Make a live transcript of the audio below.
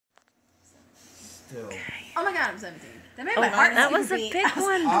still. Oh my god, I'm 17. That made my heart that was a beat. big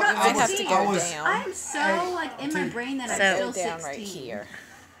one. I have to go down. I'm so like in my brain that I'm still down 16. right here.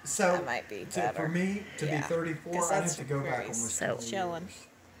 So That might be better. for me to be 34, I have to go back almost So 20 chilling. years.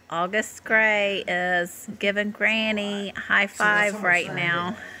 August Gray is giving Granny high five right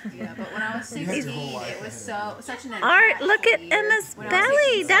now. Yeah, but when I was 16, it was such an Art, look at Emma's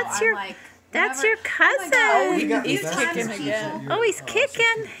belly. That's your cousin. He's kicking again. Oh, he's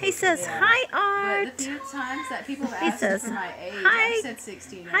kicking. He says, hi, But the Art. few times that people have asked says, for my age, hi. I said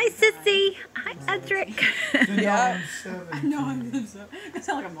 16. Hi, Sissy. Hi, Edric. Yeah. No, I'm so. I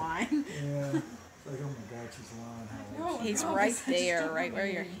sound like I'm lying. Yeah. It's like, oh my God, she's lying. How old is He's right there, right where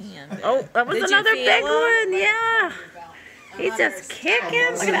your hand is. Oh, that was Did you another feel big it? one. Yeah. He's just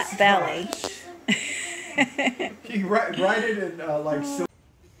kicking. Look at that belly. Can you write it in like silver?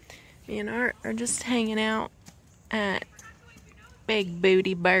 Me and Art are just hanging out at Big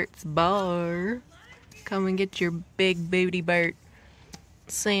Booty Bert's bar. Come and get your Big Booty Bert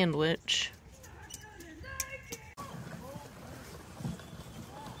sandwich.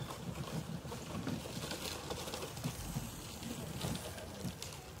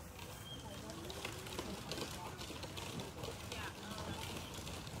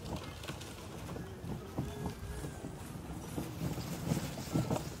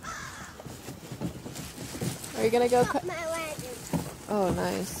 Are you gonna go cut? Oh,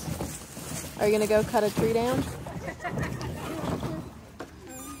 nice. Are you gonna go cut a tree down?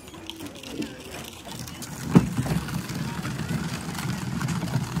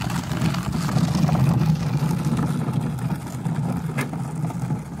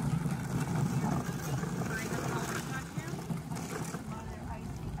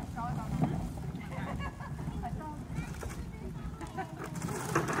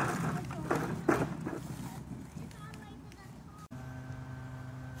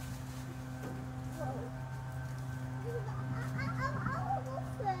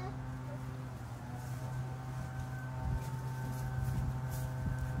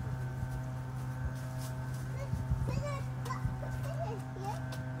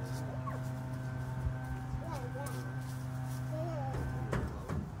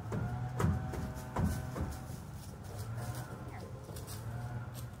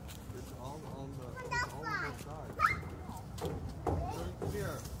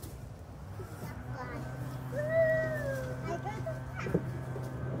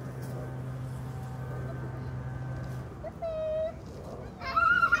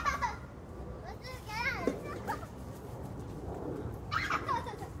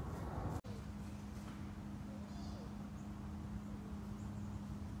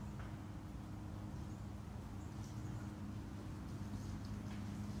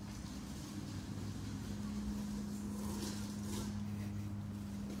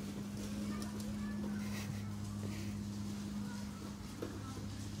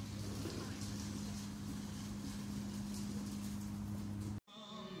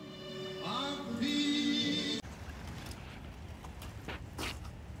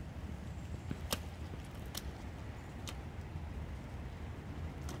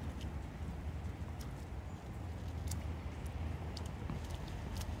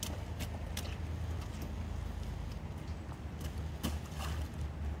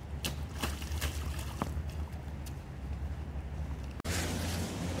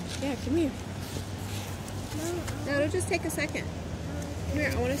 Yeah, come here. No, it'll just take a second. Come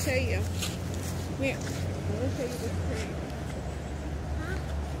here, I want to show you. Come here. I want to show you this tree.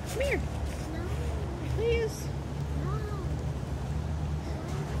 Come here. No. Please. No.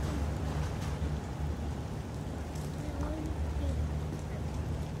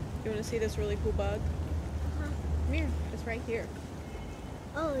 You want to see this really cool bug? Come here. It's right here.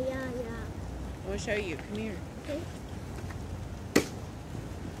 Oh, yeah. I want to show you. Come here. Okay.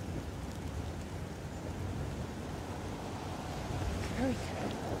 There we go.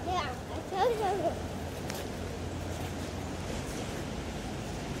 Yeah, I told you.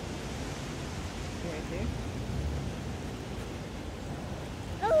 Right there.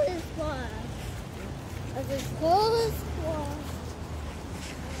 Oh, this was. Oh, this was.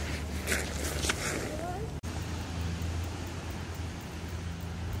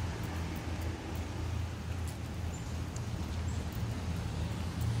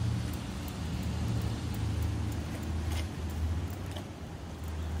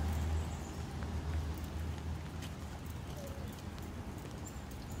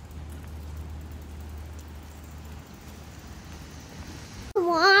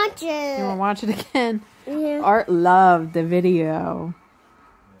 Watch it. You want to watch it again? Yeah. Art loved the video.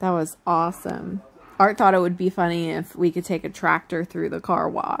 That was awesome. Art thought it would be funny if we could take a tractor through the car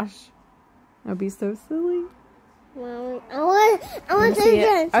wash. That'd be so silly. Well, I want to do it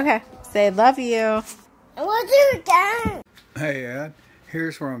again. Okay. Say love you. I want to do it again. Hey Ed,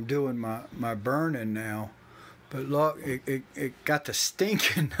 here's where I'm doing my burning now. But look, it got the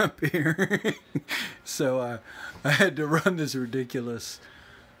stinking up here. So I had to run this ridiculous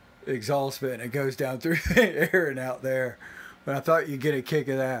exhaust vent. And it goes down through the air and out there. But I thought you'd get a kick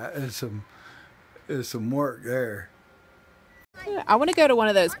of that. There's some work there. I want to go to one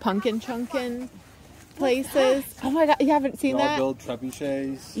of those pumpkin chunkin places. Oh my god, you haven't seen that? Build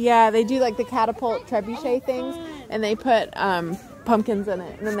trebuchets. Yeah, they do like the catapult trebuchet things, and they put pumpkins in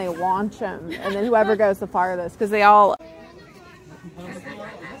it, and then they launch them, and then whoever goes the farthest, because they all.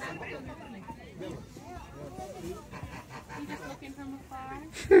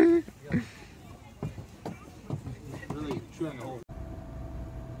 Really chewing the whole.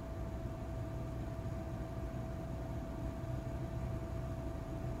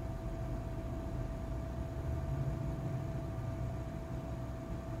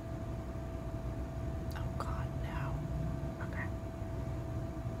 Oh god, no. Okay.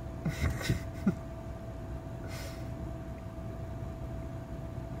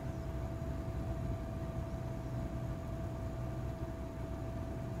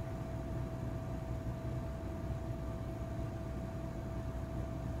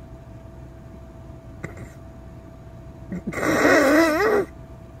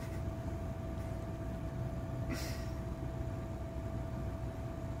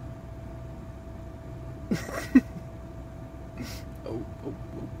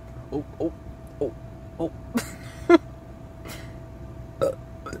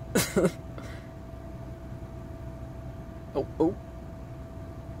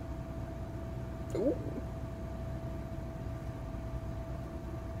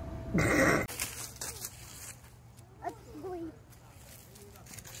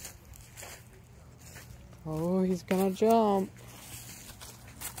 Oh, he's gonna jump.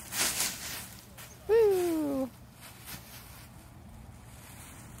 Woo!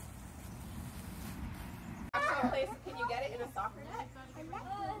 Can you get it in a soccer net?